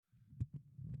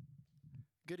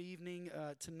Good evening.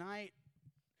 Tonight,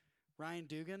 Ryan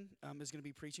Dugan is going to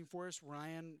be preaching for us.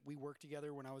 Ryan, we worked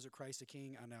together when I was at Christ the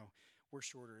King. I know we're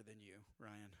shorter than you,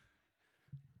 Ryan.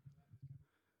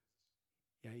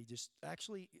 Yeah, he just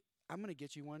actually. I'm going to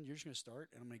get you one. You're just going to start,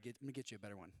 and I'm going to get you a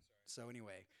better one. So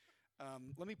anyway,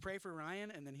 let me pray for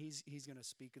Ryan, and then he's going to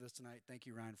speak with us tonight. Thank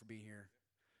you, Ryan, for being here.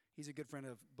 He's a good friend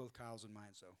of both Kyle's and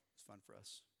mine, so it's fun for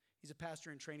us. He's a pastor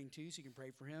in training too, so you can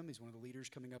pray for him. He's one of the leaders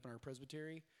coming up in our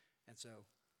presbytery, and so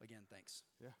again, thanks.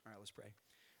 Yeah. All right, let's pray.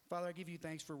 Father, I give you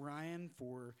thanks for Ryan,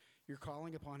 for your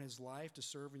calling upon his life to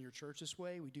serve in your church this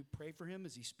way. We do pray for him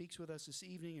as he speaks with us this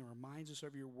evening and reminds us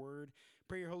of your word.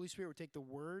 Pray your Holy Spirit would take the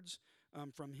words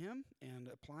from him and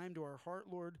apply them to our heart,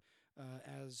 Lord,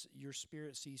 as your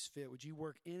Spirit sees fit. Would you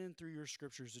work in and through your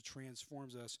scriptures to transform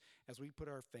us as we put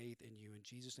our faith in you? In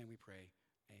Jesus' name we pray.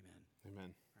 Amen.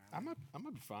 Amen. Right. I'm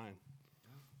gonna be fine.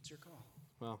 It's your call.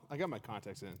 Well, I got my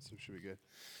contacts in, so it should be good.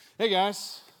 Hey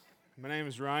guys, my name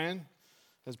is Ryan.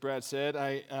 As Brad said,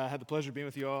 I had the pleasure of being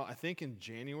with you all, I think in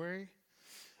January,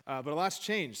 but a lot's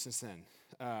changed since then.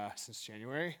 Since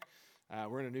January,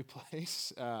 we're in a new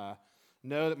place.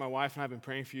 Know that my wife and I have been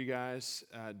praying for you guys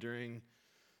during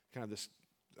kind of this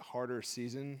harder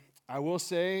season. I will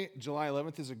say July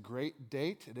 11th is a great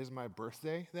date. It is my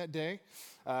birthday that day.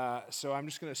 So I'm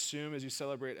just going to assume as you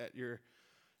celebrate at your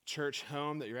church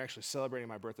home that you're actually celebrating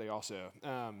my birthday also.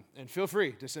 And feel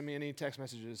free to send me any text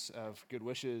messages of good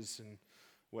wishes and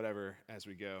whatever as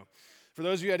we go. For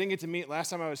those of you I didn't get to meet last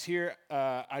time I was here,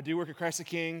 I do work at Christ the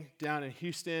King down in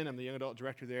Houston. I'm the young adult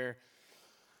director there.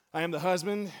 I am the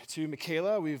husband to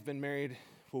Michaela. We've been married,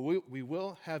 we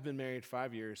will have been married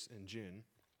 5 years in June.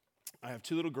 I have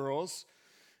two little girls,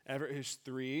 Everett, who's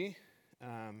 3,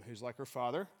 who's like her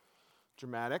father,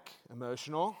 dramatic,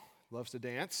 emotional, loves to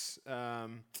dance,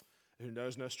 who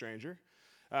knows no stranger.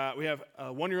 We have a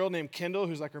 1-year-old named Kendall,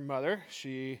 who's like her mother.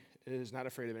 She is not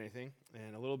afraid of anything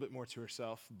and a little bit more to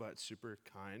herself, but super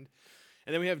kind.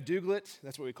 And then we have Douglet.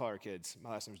 That's what we call our kids.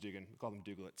 My last name is Dugan. We call them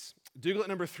Douglets. Douglet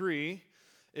number 3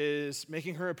 is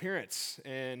making her appearance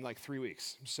in like 3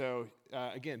 weeks. So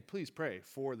again, please pray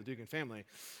for the Dugan family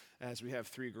as we have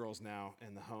 3 girls now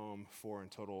in the home, 4 in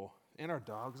total, and our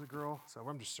dog's a girl, so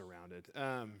I'm just surrounded.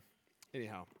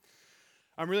 Anyhow,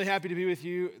 I'm really happy to be with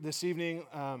you this evening.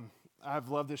 I've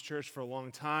loved this church for a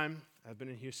long time. I've been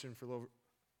in Houston for over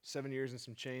 7 years and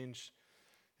some change,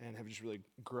 and have just really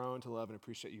grown to love and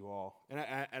appreciate you all. And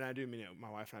I do mean it.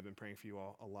 My wife and I have been praying for you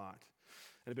all a lot.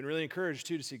 And I've been really encouraged,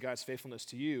 too, to see God's faithfulness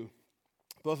to you,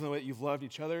 both in the way that you've loved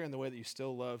each other and the way that you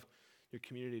still love your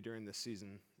community during this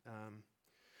season.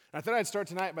 I thought I'd start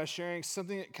tonight by sharing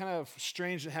something kind of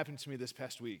strange that happened to me this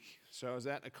past week. So I was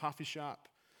at a coffee shop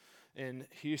in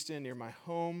Houston near my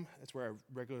home. That's where I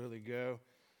regularly go.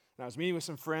 And I was meeting with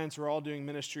some friends who are all doing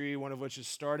ministry, one of which is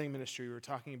starting ministry. We were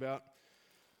talking about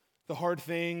the hard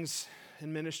things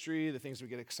in ministry, the things we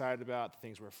get excited about, the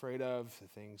things we're afraid of, the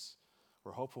things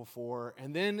we're hopeful for.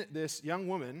 And then this young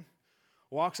woman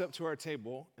walks up to our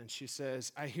table and she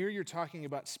says, "I hear you're talking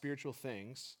about spiritual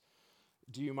things.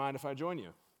 Do you mind if I join you?"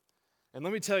 And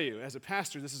let me tell you, as a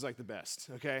pastor, this is like the best,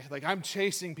 okay? Like I'm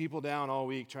chasing people down all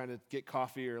week trying to get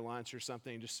coffee or lunch or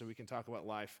something just so we can talk about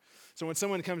life. So when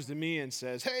someone comes to me and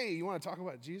says, "Hey, you want to talk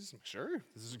about Jesus?" I'm like, "Sure,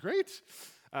 this is great."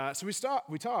 So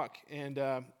we talk, and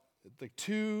like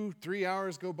 2-3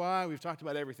 hours go by. We've talked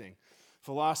about everything: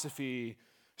 philosophy,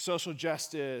 social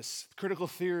justice, critical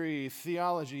theory,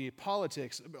 theology,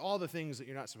 politics, all the things that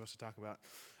you're not supposed to talk about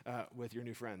with your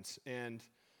new friends. And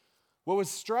what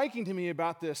was striking to me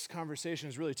about this conversation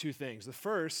is really 2 things. The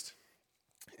first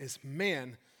is,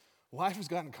 man, life has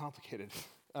gotten complicated.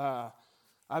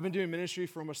 I've been doing ministry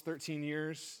for almost 13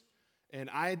 years, and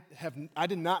I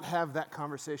did not have that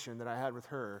conversation that I had with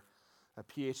her, a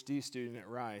PhD student at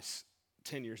Rice,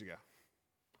 10 years ago.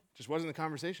 Just wasn't the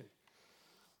conversation.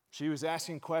 She was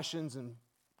asking questions and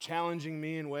challenging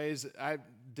me in ways that I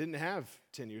didn't have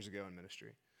 10 years ago in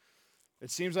ministry. It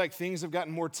seems like things have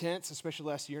gotten more tense, especially the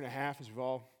last year and a half as we've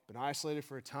all been isolated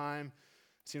for a time.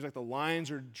 It seems like the lines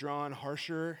are drawn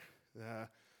harsher.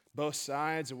 Both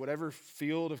sides of whatever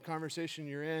field of conversation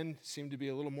you're in seem to be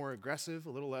a little more aggressive,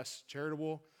 a little less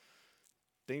charitable.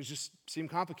 Things just seem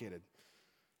complicated.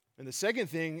 And the second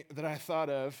thing that I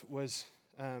thought of was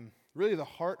really the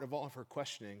heart of all of her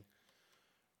questioning,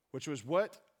 which was,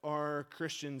 what are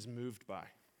Christians moved by?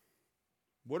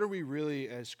 What are we really,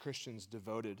 as Christians,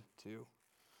 devoted to?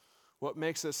 What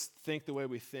makes us think the way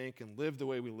we think and live the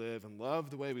way we live and love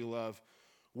the way we love?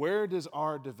 Where does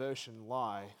our devotion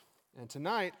lie? And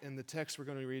tonight, in the text we're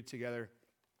going to read together,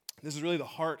 this is really the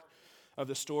heart of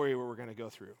the story where we're going to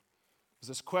go through. Is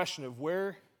this question of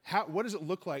what does it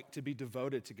look like to be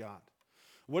devoted to God?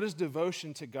 what does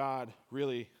devotion to God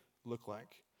really look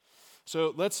like?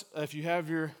 So let's, if you have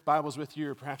your Bibles with you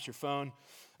or perhaps your phone,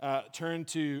 turn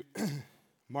to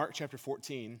Mark chapter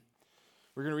 14.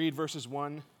 We're going to read verses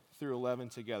 1 through 11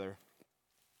 together.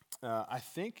 I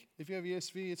think if you have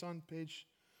ESV, it's on page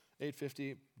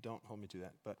 850. Don't hold me to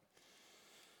that, but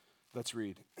let's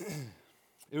read.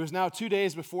 It was now 2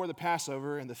 days before the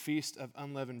Passover and the feast of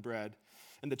unleavened bread,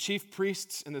 and the chief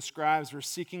priests and the scribes were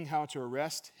seeking how to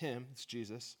arrest him, it's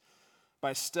Jesus,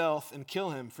 by stealth and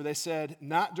kill him, for they said,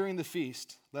 "Not during the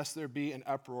feast, lest there be an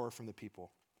uproar from the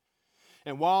people."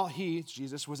 And while he,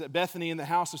 Jesus, was at Bethany in the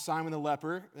house of Simon the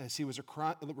leper, as he was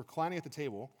reclining at the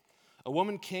table, a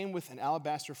woman came with an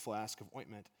alabaster flask of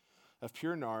ointment of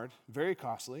pure nard, very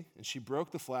costly, and she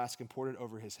broke the flask and poured it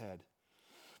over his head.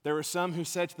 There were some who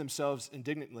said to themselves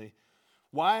indignantly,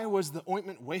 "Why was the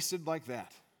ointment wasted like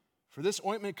that? For this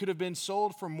ointment could have been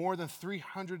sold for more than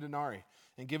 300 denarii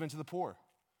and given to the poor."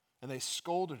 And they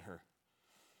scolded her.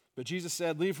 But Jesus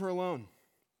said, "Leave her alone.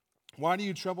 Why do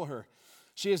you trouble her?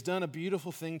 She has done a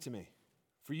beautiful thing to me.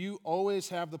 For you always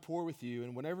have the poor with you,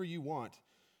 and whenever you want,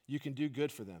 you can do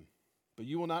good for them. But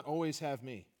you will not always have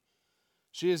me.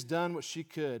 She has done what she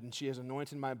could, and she has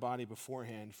anointed my body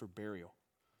beforehand for burial.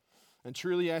 And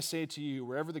truly I say to you,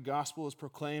 wherever the gospel is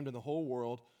proclaimed in the whole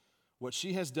world, what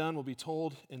she has done will be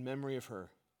told in memory of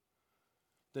her."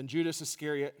 Then Judas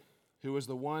Iscariot, who was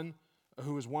one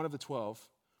of the 12,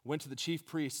 went to the chief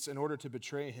priests in order to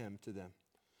betray him to them.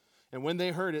 And when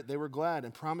they heard it, they were glad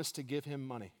and promised to give him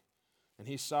money. And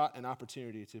he sought an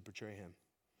opportunity to betray him.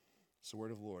 It's the word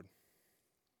of the Lord.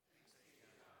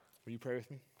 Will you pray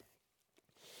with me?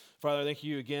 Father, thank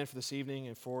you again for this evening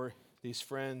and for these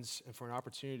friends and for an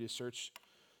opportunity to search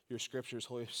your scriptures.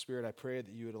 Holy Spirit, I pray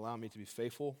that you would allow me to be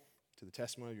faithful to the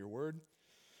testimony of your word,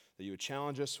 that you would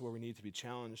challenge us where we need to be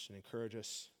challenged and encourage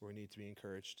us where we need to be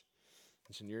encouraged.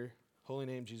 It's in your holy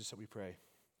name, Jesus, that we pray.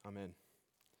 Amen.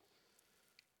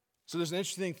 So there's an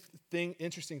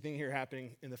interesting thing here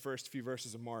happening in the first few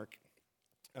verses of Mark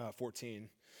 14.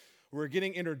 We're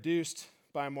getting introduced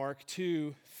by Mark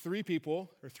to three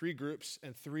people, or three groups,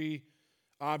 and three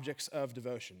objects of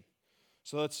devotion.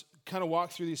 So let's kind of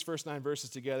walk through these first 9 verses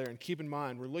together, and keep in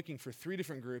mind, we're looking for 3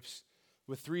 different groups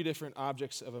with 3 different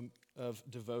objects of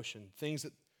devotion, things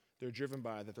that they're driven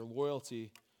by, that their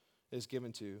loyalty is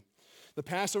given to. The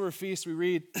Passover feast we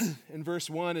read in verse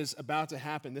 1 is about to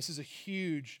happen. This is a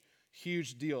huge,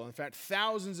 huge deal. In fact,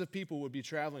 thousands of people would be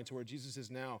traveling to where Jesus is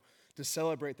now to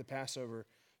celebrate the Passover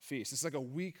feast. It's like a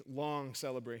week-long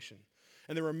celebration.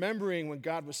 And they're remembering when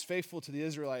God was faithful to the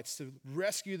Israelites to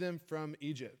rescue them from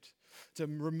Egypt, to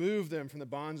remove them from the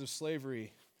bonds of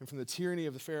slavery and from the tyranny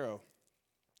of the Pharaoh.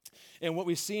 And what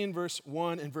we see in verse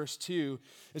 1 and verse 2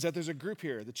 is that there's a group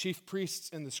here, the chief priests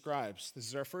and the scribes. This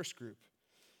is our first group.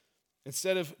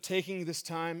 Instead of taking this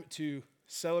time to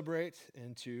celebrate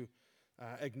and to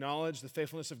acknowledge the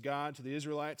faithfulness of God to the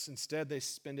Israelites, instead they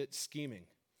spend it scheming,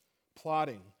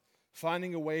 plotting,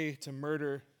 finding a way to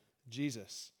murder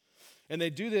Jesus. And they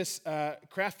do this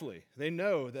craftily. They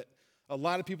know that a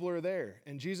lot of people are there,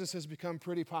 and Jesus has become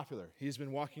pretty popular. He's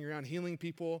been walking around healing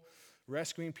people,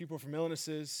 rescuing people from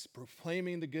illnesses,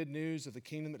 proclaiming the good news of the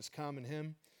kingdom that has come in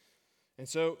him. And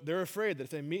so they're afraid that if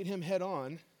they meet him head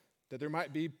on, that there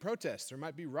might be protests, there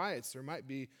might be riots, there might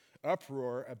be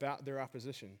uproar about their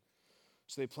opposition.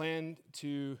 So they plan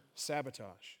to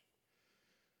sabotage.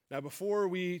 Now, before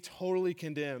we totally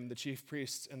condemn the chief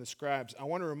priests and the scribes, I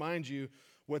want to remind you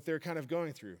what they're kind of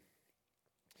going through.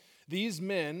 These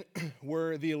men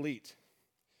were the elite.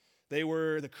 They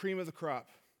were the cream of the crop.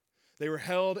 They were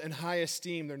held in high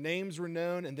esteem. Their names were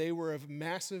known, and they were of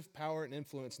massive power and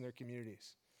influence in their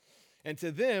communities. And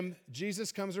to them,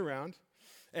 Jesus comes around,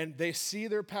 and they see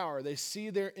their power. They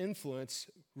see their influence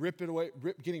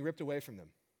getting ripped away from them.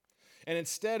 And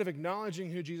instead of acknowledging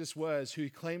who Jesus was, who he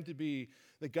claimed to be,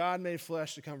 the God made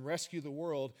flesh to come rescue the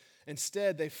world,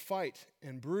 instead they fight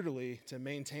and brutally to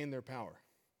maintain their power,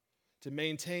 to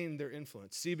maintain their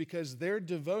influence. See, because their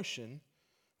devotion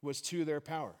was to their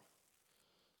power.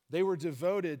 They were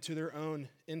devoted to their own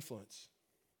influence.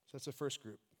 So that's the first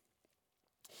group.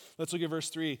 Let's look at verse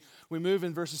 3. We move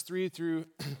in verses 3 through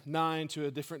 9 to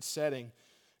a different setting.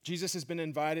 Jesus has been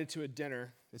invited to a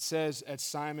dinner, it says, at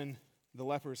Simon the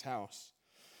leper's house.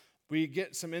 We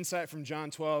get some insight from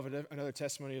John 12, another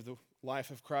testimony of the life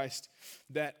of Christ,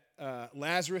 that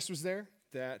Lazarus was there,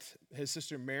 that his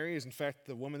sister Mary is in fact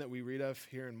the woman that we read of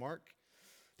here in Mark.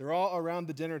 They're all around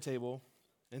the dinner table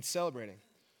and celebrating.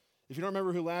 If you don't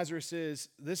remember who Lazarus is,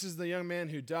 this is the young man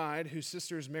who died, whose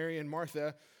sisters Mary and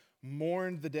Martha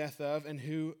mourned the death of, and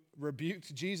who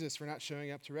rebuked Jesus for not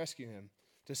showing up to rescue him,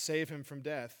 to save him from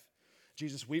death.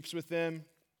 Jesus weeps with them,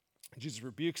 Jesus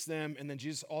rebukes them, and then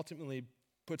Jesus ultimately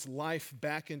puts life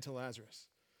back into Lazarus.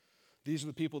 These are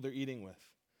the people they're eating with.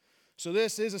 So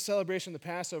this is a celebration of the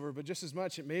Passover, but just as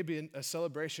much, it may be a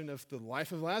celebration of the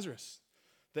life of Lazarus,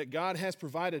 that God has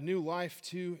provided new life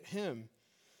to him.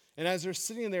 And as they're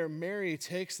sitting there, Mary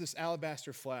takes this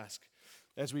alabaster flask.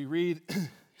 As we read,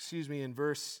 in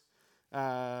verse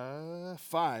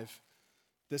 5,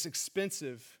 this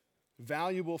expensive,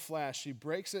 valuable flask, she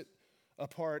breaks it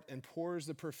apart and pours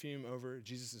the perfume over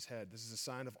Jesus' head. This is a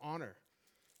sign of honor,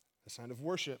 a sign of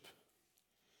worship.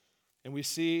 And we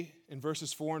see in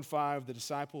verses 4 and 5, the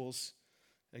disciples,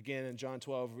 again in John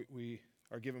 12, we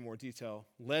are given more detail,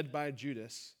 led by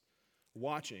Judas,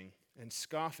 watching and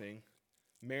scoffing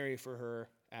Mary for her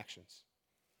actions.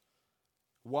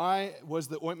 Why was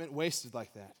the ointment wasted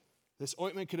like that? This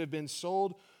ointment could have been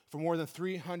sold for more than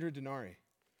 300 denarii.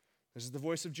 This is the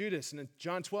voice of Judas. And in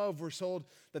John 12, we're told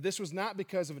that this was not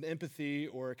because of an empathy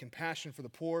or a compassion for the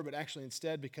poor, but actually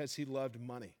instead because he loved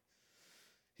money.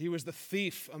 He was the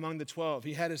thief among the 12.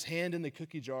 He had his hand in the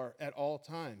cookie jar at all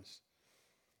times.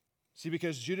 See,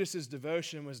 because Judas's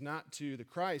devotion was not to the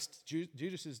Christ,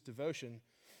 Judas's devotion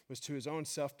was to his own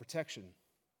self-protection.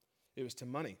 It was to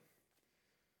money.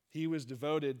 He was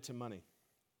devoted to money.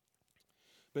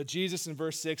 But Jesus in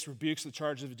verse 6 rebukes the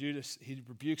charges of Judas. He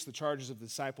rebukes the charges of the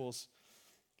disciples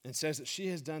and says that she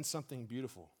has done something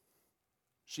beautiful.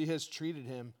 She has treated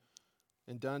him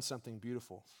and done something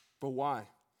beautiful. But why?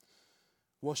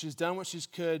 Well, she's done what she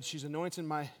could. She's anointed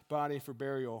my body for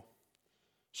burial.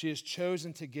 She has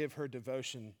chosen to give her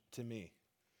devotion to me.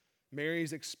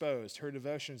 Mary's exposed. Her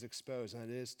devotion is exposed, and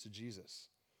it is to Jesus.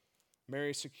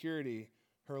 Mary's security,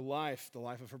 her life, the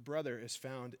life of her brother, is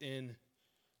found in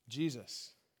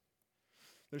Jesus.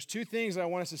 There's two things I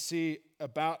want us to see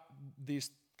about these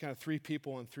kind of three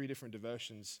people and three different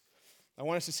devotions. I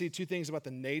want us to see two things about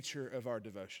the nature of our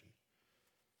devotion,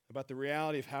 about the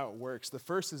reality of how it works. The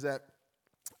first is that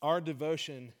our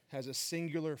devotion has a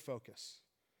singular focus.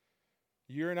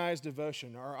 Your and I's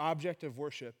devotion, our object of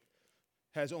worship,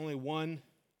 has only one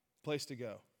place to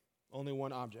go, only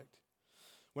one object.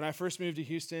 When I first moved to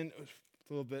Houston,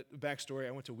 a little bit of backstory,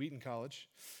 I went to Wheaton College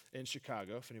in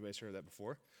Chicago, if anybody's heard of that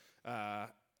before.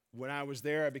 When I was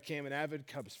there, I became an avid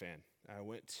Cubs fan. I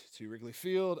went to Wrigley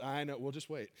Field. We'll just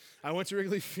wait. I went to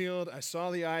Wrigley Field. I saw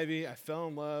the Ivy. I fell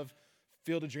in love.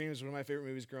 Field of Dreams was one of my favorite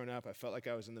movies growing up. I felt like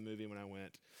I was in the movie when I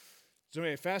went. So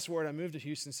anyway, fast forward, I moved to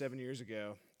Houston 7 years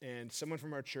ago, and someone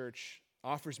from our church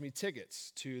offers me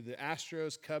tickets to the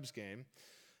Astros-Cubs game,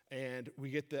 and we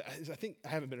get I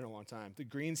haven't been in a long time, the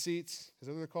green seats, is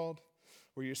that what they're called?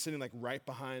 Where you're sitting like right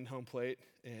behind home plate,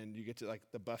 and you get to like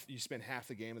you spend half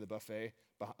the game in the buffet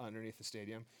underneath the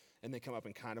stadium, and they come up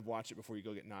and kind of watch it before you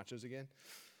go get nachos again.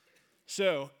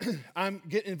 So I'm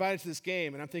getting invited to this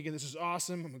game, and I'm thinking, this is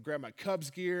awesome. I'm going to grab my Cubs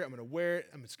gear. I'm going to wear it.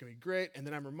 It's going to be great. And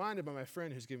then I'm reminded by my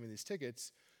friend who's giving me these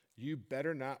tickets, you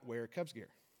better not wear Cubs gear.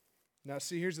 Now,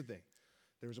 see, here's the thing.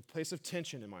 There was a place of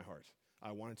tension in my heart.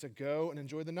 I wanted to go and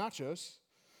enjoy the nachos,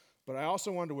 but I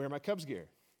also wanted to wear my Cubs gear.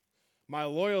 My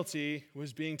loyalty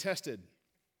was being tested.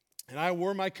 And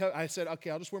I said, okay,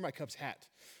 I'll just wear my Cubs hat.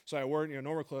 So I wore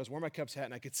normal clothes, wore my Cubs hat,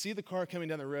 and I could see the car coming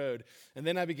down the road. And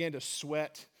then I began to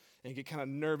sweat and get kind of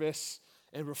nervous.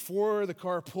 And before the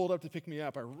car pulled up to pick me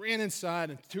up, I ran inside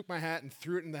and took my hat and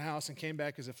threw it in the house and came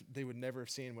back as if they would never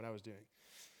have seen what I was doing.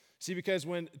 See, because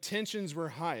when tensions were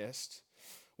highest,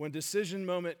 when decision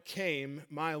moment came,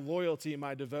 my loyalty,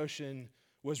 my devotion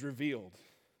was revealed.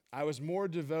 I was more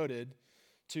devoted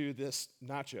to this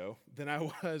nacho than I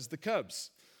was the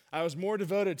Cubs. I was more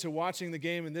devoted to watching the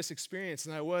game and this experience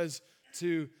than I was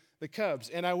to the Cubs.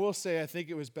 And I will say I think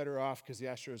it was better off because the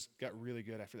Astros got really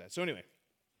good after that. So anyway,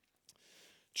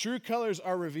 true colors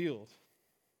are revealed.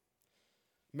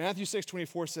 Matthew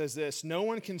 6:24 says this, no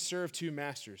one can serve two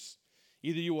masters.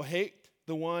 Either you will hate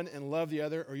the one and love the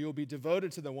other, or you will be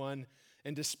devoted to the one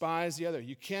and despise the other.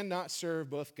 You cannot serve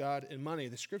both God and money.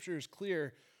 The scripture is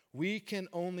clear. We can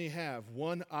only have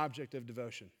one object of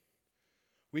devotion.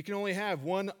 We can only have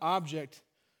one object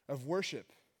of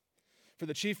worship. For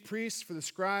the chief priests, for the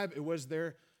scribe, it was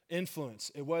their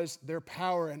influence. It was their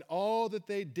power, and all that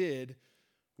they did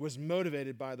was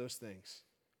motivated by those things.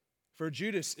 For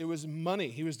Judas, it was money.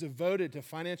 He was devoted to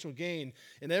financial gain,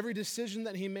 and every decision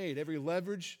that he made, every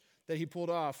leverage that he pulled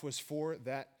off was for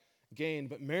that gain.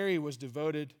 But Mary was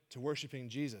devoted to worshiping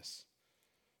Jesus.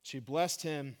 She blessed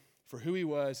him for who he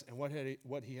was and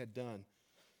what he had done,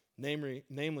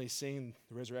 namely seeing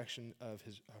the resurrection of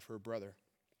her brother.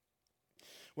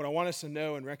 What I want us to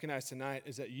know and recognize tonight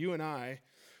is that you and I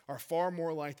are far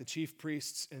more like the chief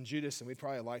priests and Judas than we'd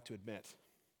probably like to admit.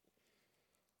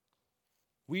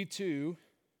 we too,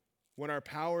 when our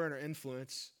power and our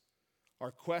influence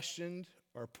are questioned,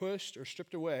 or pushed, or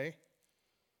stripped away,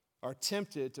 are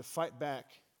tempted to fight back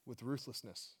with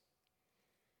ruthlessness.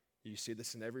 You see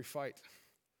this in every fight.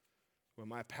 When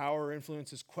my power or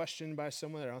influence is questioned by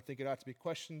someone that I don't think it ought to be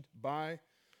questioned by,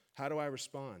 how do I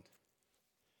respond?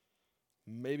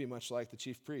 Maybe much like the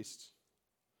chief priests.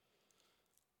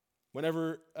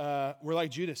 Whenever we're like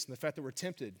Judas in the fact that we're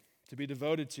tempted to be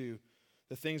devoted to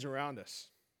the things around us,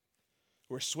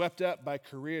 we're swept up by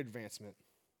career advancement,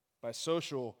 by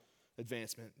social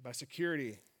advancement, by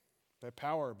security, by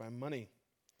power, by money.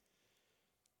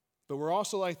 But we're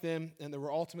also like them in that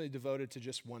we're ultimately devoted to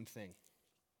just one thing.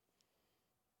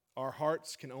 Our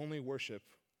hearts can only worship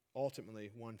ultimately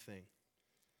one thing.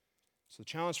 So the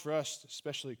challenge for us,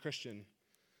 especially Christian,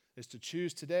 is to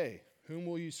choose today, whom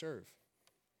will you serve?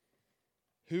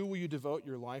 Who will you devote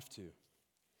your life to?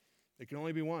 It can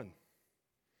only be one.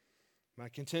 My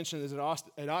contention is it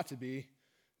ought to be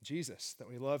Jesus, that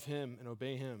we love him and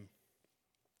obey him.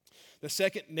 The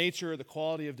second nature or the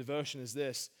quality of devotion is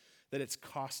this, that it's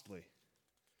costly.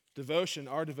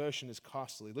 Our devotion is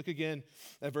costly. Look again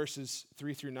at verses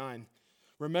 3 through 9.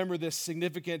 Remember this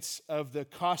significance of the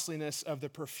costliness of the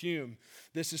perfume.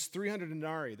 This is 300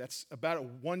 denarii. That's about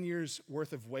 1 year's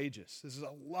worth of wages. This is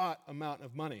a lot amount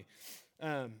of money.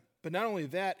 But not only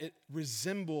that, it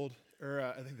resembled,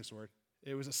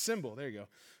 it was a symbol, there you go,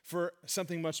 for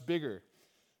something much bigger.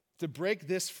 To break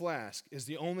this flask is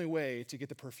the only way to get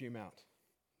the perfume out.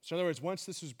 So in other words, once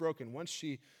this was broken, once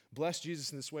she blessed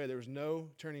Jesus in this way, there was no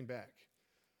turning back.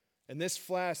 And this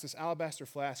flask, this alabaster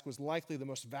flask, was likely the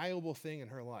most valuable thing in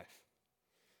her life.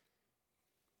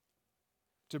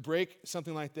 To break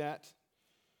something like that,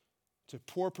 to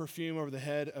pour perfume over the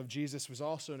head of Jesus was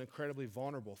also an incredibly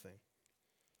vulnerable thing.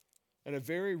 In a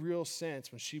very real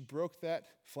sense, when she broke that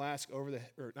flask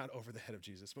not over the head of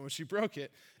Jesus, but when she broke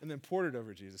it and then poured it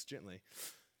over Jesus gently,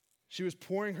 she was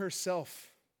pouring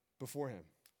herself before him.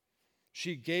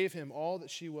 She gave him all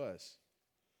that she was.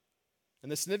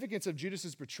 And the significance of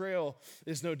Judas's betrayal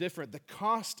is no different. The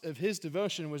cost of his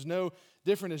devotion was no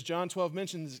different. As John 12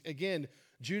 mentions, again,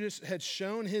 Judas had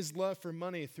shown his love for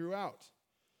money throughout.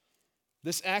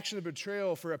 This action of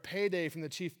betrayal for a payday from the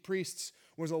chief priests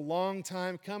was a long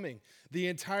time coming. The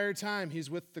entire time he's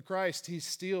with the Christ, he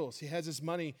steals. He has his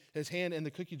money, his hand in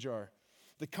the cookie jar.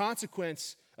 The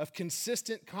consequence of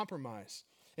consistent compromise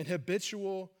and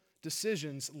habitual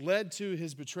decisions led to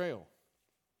his betrayal.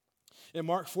 In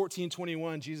Mark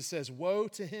 14:21, Jesus says, "Woe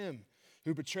to him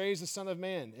who betrays the Son of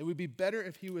Man. It would be better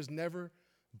if he was never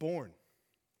born."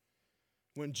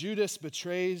 When Judas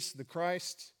betrays the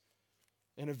Christ,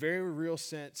 in a very real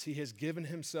sense, he has given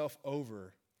himself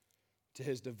over to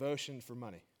his devotion for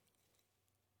money.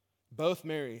 Both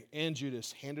Mary and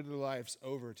Judas handed their lives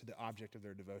over to the object of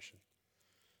their devotion.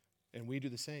 And we do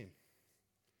the same.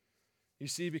 You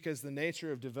see, because the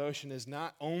nature of devotion is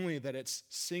not only that it's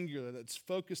singular, that it's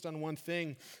focused on one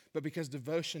thing, but because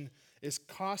devotion is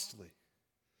costly.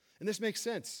 And this makes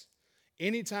sense.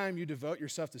 Anytime you devote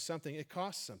yourself to something, it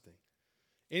costs something.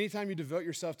 Anytime you devote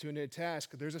yourself to a new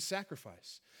task, there's a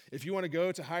sacrifice. If you want to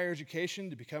go to higher education,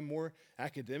 to become more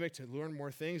academic, to learn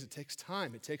more things, it takes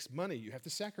time, it takes money. You have to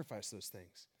sacrifice those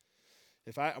things.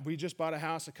 We just bought a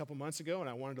house a couple months ago, and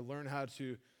I wanted to learn how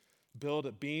to build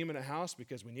a beam in a house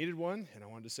because we needed one, and I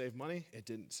wanted to save money. It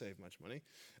didn't save much money.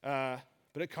 But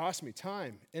it cost me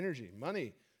time, energy,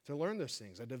 money to learn those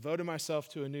things. I devoted myself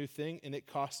to a new thing, and it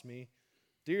cost me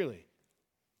dearly.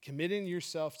 Committing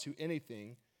yourself to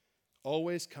anything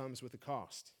always comes with a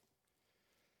cost.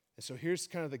 And so here's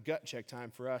kind of the gut check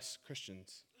time for us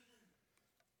Christians.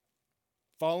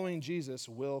 Following Jesus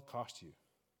will cost you,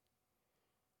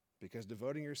 because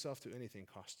devoting yourself to anything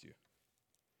costs you.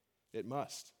 It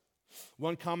must.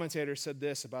 One commentator said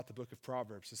this about the book of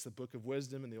Proverbs. It's the book of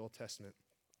wisdom in the Old Testament.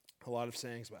 A lot of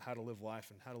sayings about how to live life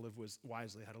and how to live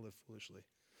wisely, how to live foolishly.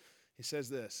 He says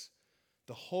this: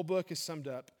 the whole book is summed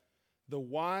up. The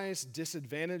wise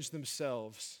disadvantage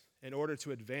themselves in order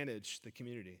to advantage the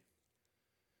community.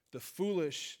 The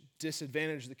foolish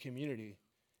disadvantage the community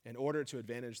in order to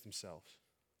advantage themselves.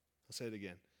 I'll say it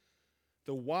again.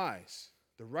 The wise,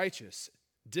 the righteous,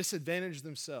 disadvantage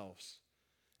themselves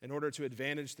in order to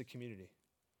advantage the community.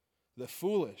 The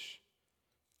foolish,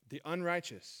 the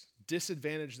unrighteous,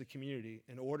 disadvantage the community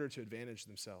in order to advantage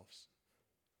themselves.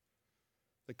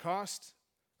 The cost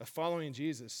of following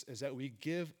Jesus is that we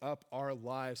give up our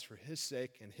lives for his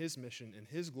sake and his mission and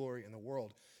his glory in the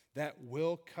world. That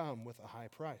will come with a high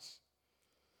price.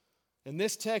 And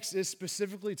this text is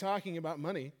specifically talking about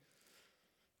money,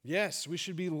 Yes, we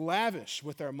should be lavish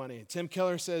with our money. Tim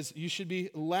Keller says you should be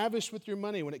lavish with your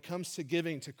money when it comes to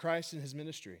giving to Christ and his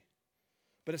ministry.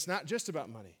 But it's not just about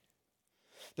money.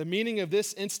 The meaning of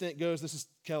this incident goes, this is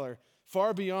Keller,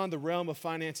 far beyond the realm of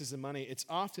finances and money. It's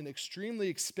often extremely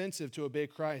expensive to obey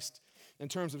Christ in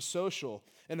terms of social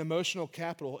and emotional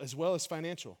capital as well as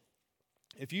financial.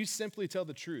 If you simply tell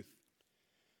the truth,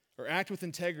 or act with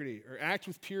integrity, or act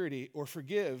with purity, or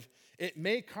forgive, it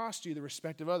may cost you the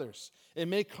respect of others. It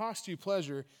may cost you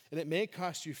pleasure, and it may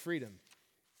cost you freedom.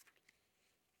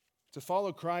 To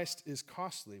follow Christ is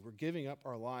costly. We're giving up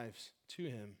our lives to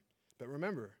him. But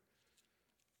remember,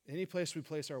 any place we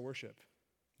place our worship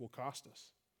will cost us.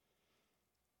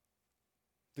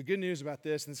 The good news about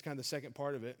this, and this is kind of the second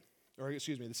part of it,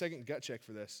 the second gut check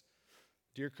for this.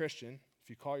 Dear Christian, if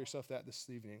you call yourself that this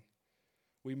evening,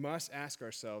 we must ask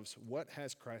ourselves, what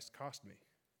has Christ cost me?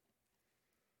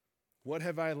 What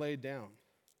have I laid down?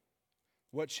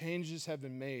 What changes have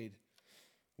been made?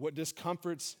 What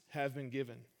discomforts have been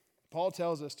given? Paul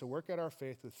tells us to work out our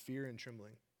faith with fear and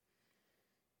trembling.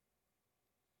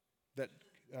 That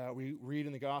we read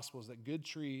in the Gospels that good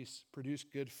trees produce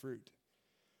good fruit.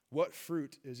 What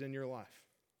fruit is in your life?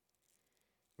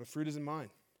 What fruit is in mine?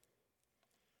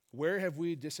 Where have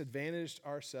we disadvantaged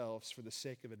ourselves for the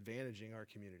sake of advantaging our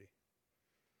community?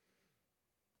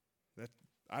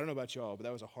 I don't know about y'all, but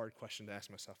that was a hard question to ask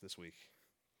myself this week.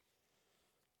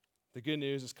 The good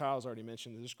news, as Kyle's already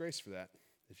mentioned, there's grace for that.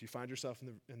 If you find yourself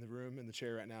in the room, in the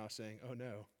chair right now saying, oh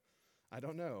no, I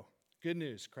don't know. Good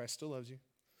news, Christ still loves you.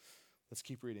 Let's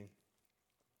keep reading.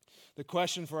 The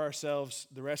question for ourselves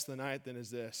the rest of the night then is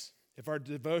this. If our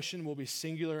devotion will be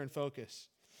singular in focus,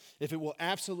 if it will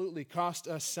absolutely cost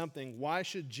us something, why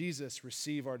should Jesus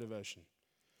receive our devotion?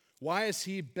 Why is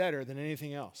he better than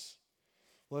anything else?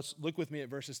 Well, let's look with me at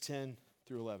verses 10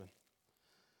 through 11.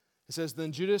 It says,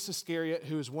 Then Judas Iscariot,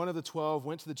 who was one of the 12,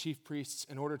 went to the chief priests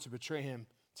in order to betray him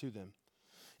to them.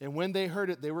 And when they heard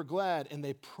it, they were glad, and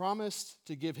they promised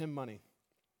to give him money.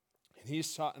 And he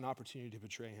sought an opportunity to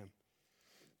betray him.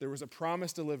 There was a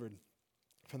promise delivered.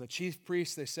 From the chief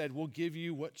priests, they said, we'll give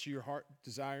you what your heart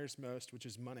desires most, which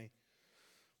is money.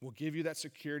 We'll give you that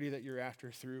security that you're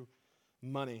after through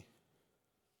money.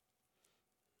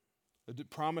 The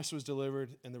promise was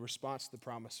delivered, and the response to the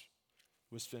promise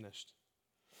was finished.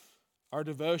 Our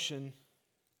devotion,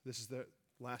 this is the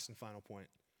last and final point.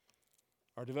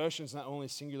 Our devotion is not only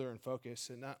singular in focus,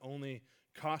 it not only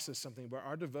costs us something, but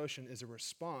our devotion is a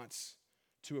response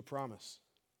to a promise.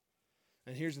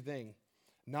 And here's the thing.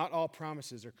 Not all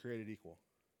promises are created equal.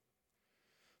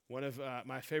 One of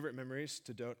my favorite memories,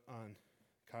 to dote on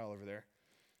Kyle over there,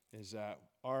 is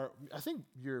I think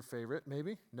your favorite,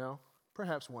 maybe? No,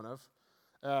 perhaps one of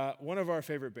our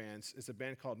favorite bands is a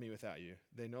band called Me Without You.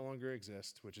 They no longer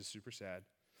exist, which is super sad.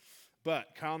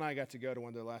 But Kyle and I got to go to one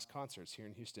of their last concerts here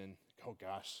in Houston, oh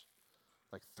gosh,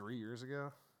 like 3 years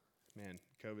ago. Man,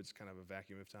 COVID's kind of a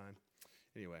vacuum of time.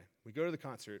 Anyway, we go to the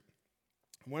concert.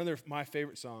 One of my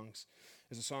favorite songs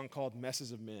is a song called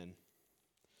Messes of Men.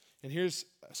 And here's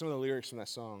some of the lyrics from that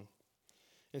song.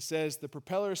 It says, the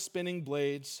propeller spinning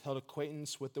blades held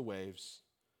acquaintance with the waves,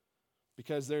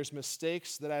 because there's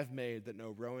mistakes that I've made that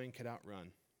no rowing could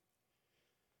outrun.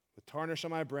 With tarnish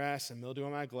on my brass and mildew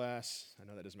on my glass, I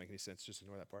know that doesn't make any sense, just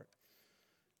ignore that part.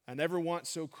 I never want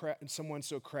someone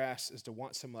so crass as to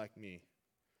want some like me.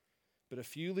 But a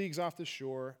few leagues off the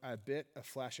shore, I bit a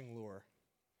flashing lure.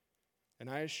 And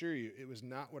I assure you, it was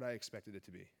not what I expected it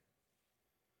to be.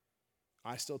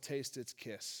 I still taste its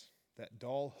kiss. That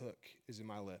dull hook is in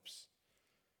my lips.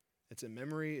 It's a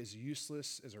memory as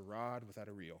useless as a rod without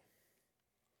a reel.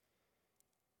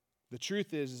 The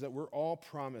truth is that we're all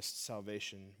promised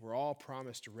salvation. We're all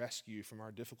promised rescue from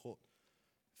our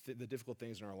the difficult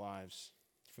things in our lives,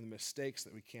 from the mistakes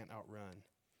that we can't outrun.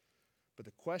 But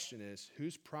the question is,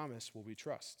 whose promise will we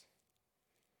trust?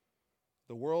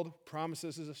 The world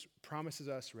promises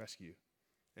us rescue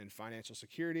and financial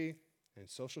security and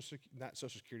not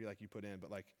social security like you put in,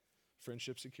 but like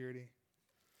friendship security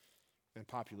and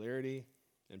popularity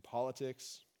and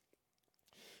politics.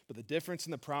 But the difference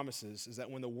in the promises is that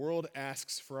when the world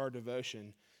asks for our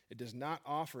devotion, it does not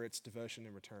offer its devotion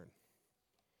in return.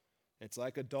 It's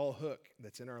like a dull hook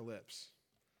that's in our lips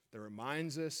that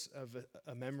reminds us of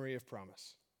a memory of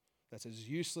promise that's as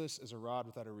useless as a rod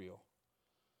without a reel.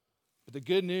 But the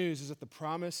good news is that the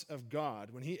promise of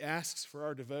God, when he asks for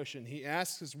our devotion, he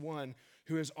asks as one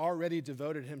who has already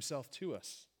devoted himself to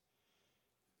us.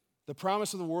 The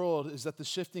promise of the world is that the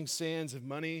shifting sands of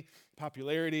money,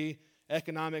 popularity,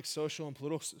 economic, social, and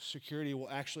political security will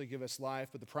actually give us life.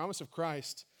 But the promise of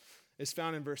Christ is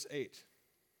found in verse 8,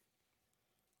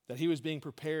 that he was being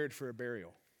prepared for a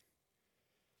burial.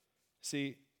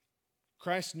 See,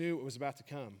 Christ knew what was about to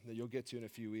come that you'll get to in a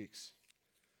few weeks.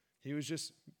 He was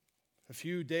just a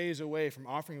few days away from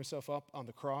offering himself up on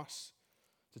the cross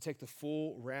to take the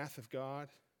full wrath of God,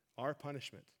 our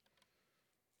punishment,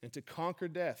 and to conquer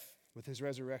death with his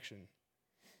resurrection.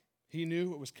 He knew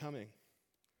what was coming,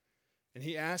 and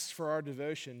he asked for our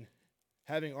devotion,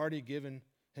 having already given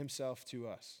himself to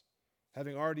us,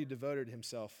 having already devoted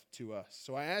himself to us.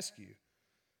 So I ask you,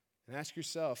 and ask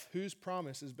yourself, whose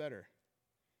promise is better?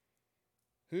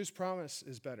 Whose promise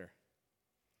is better?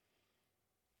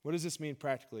 What does this mean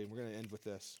practically? We're going to end with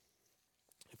this.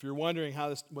 If you're wondering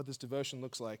what this devotion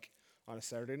looks like on a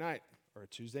Saturday night or a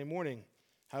Tuesday morning,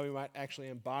 how we might actually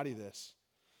embody this,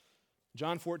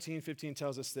 John 14:15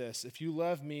 tells us this: if you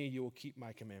love me, you will keep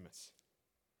my commandments.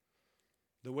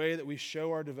 The way that we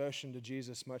show our devotion to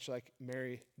Jesus, much like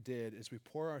Mary did, is we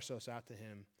pour ourselves out to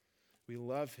him, we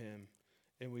love him,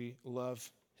 and we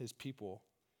love his people.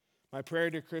 My prayer,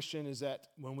 dear Christian, is that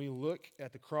when we look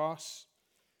at the cross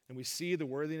and we see the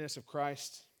worthiness of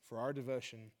Christ for our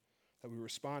devotion, that we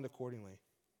respond accordingly.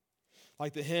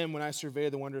 Like the hymn, "When I Survey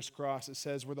the Wondrous Cross," it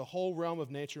says, "Were the whole realm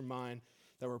of nature mine,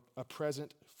 that were a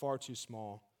present far too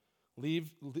small.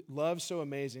 Love so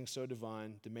amazing, so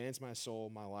divine, demands my soul,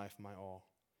 my life, my all."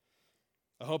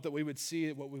 I hope that we would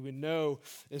see, what we would know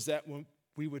is that what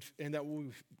we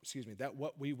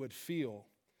would feel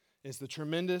is the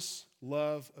tremendous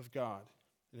love of God.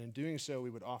 And in doing so,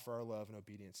 we would offer our love and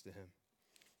obedience to him.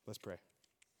 Let's pray.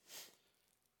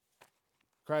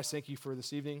 Christ, thank you for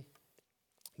this evening.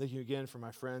 Thank you again for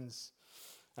my friends.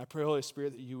 I pray, Holy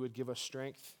Spirit, that you would give us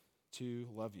strength to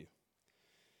love you.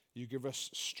 You give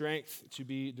us strength to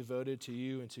be devoted to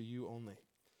you and to you only.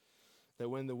 That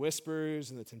when the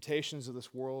whispers and the temptations of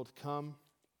this world come,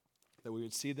 that we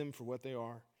would see them for what they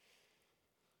are,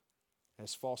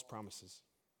 as false promises.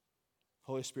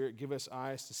 Holy Spirit, give us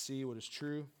eyes to see what is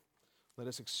true. Let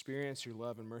us experience your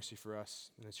love and mercy for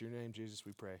us. And it's your name, Jesus,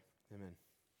 we pray. Amen.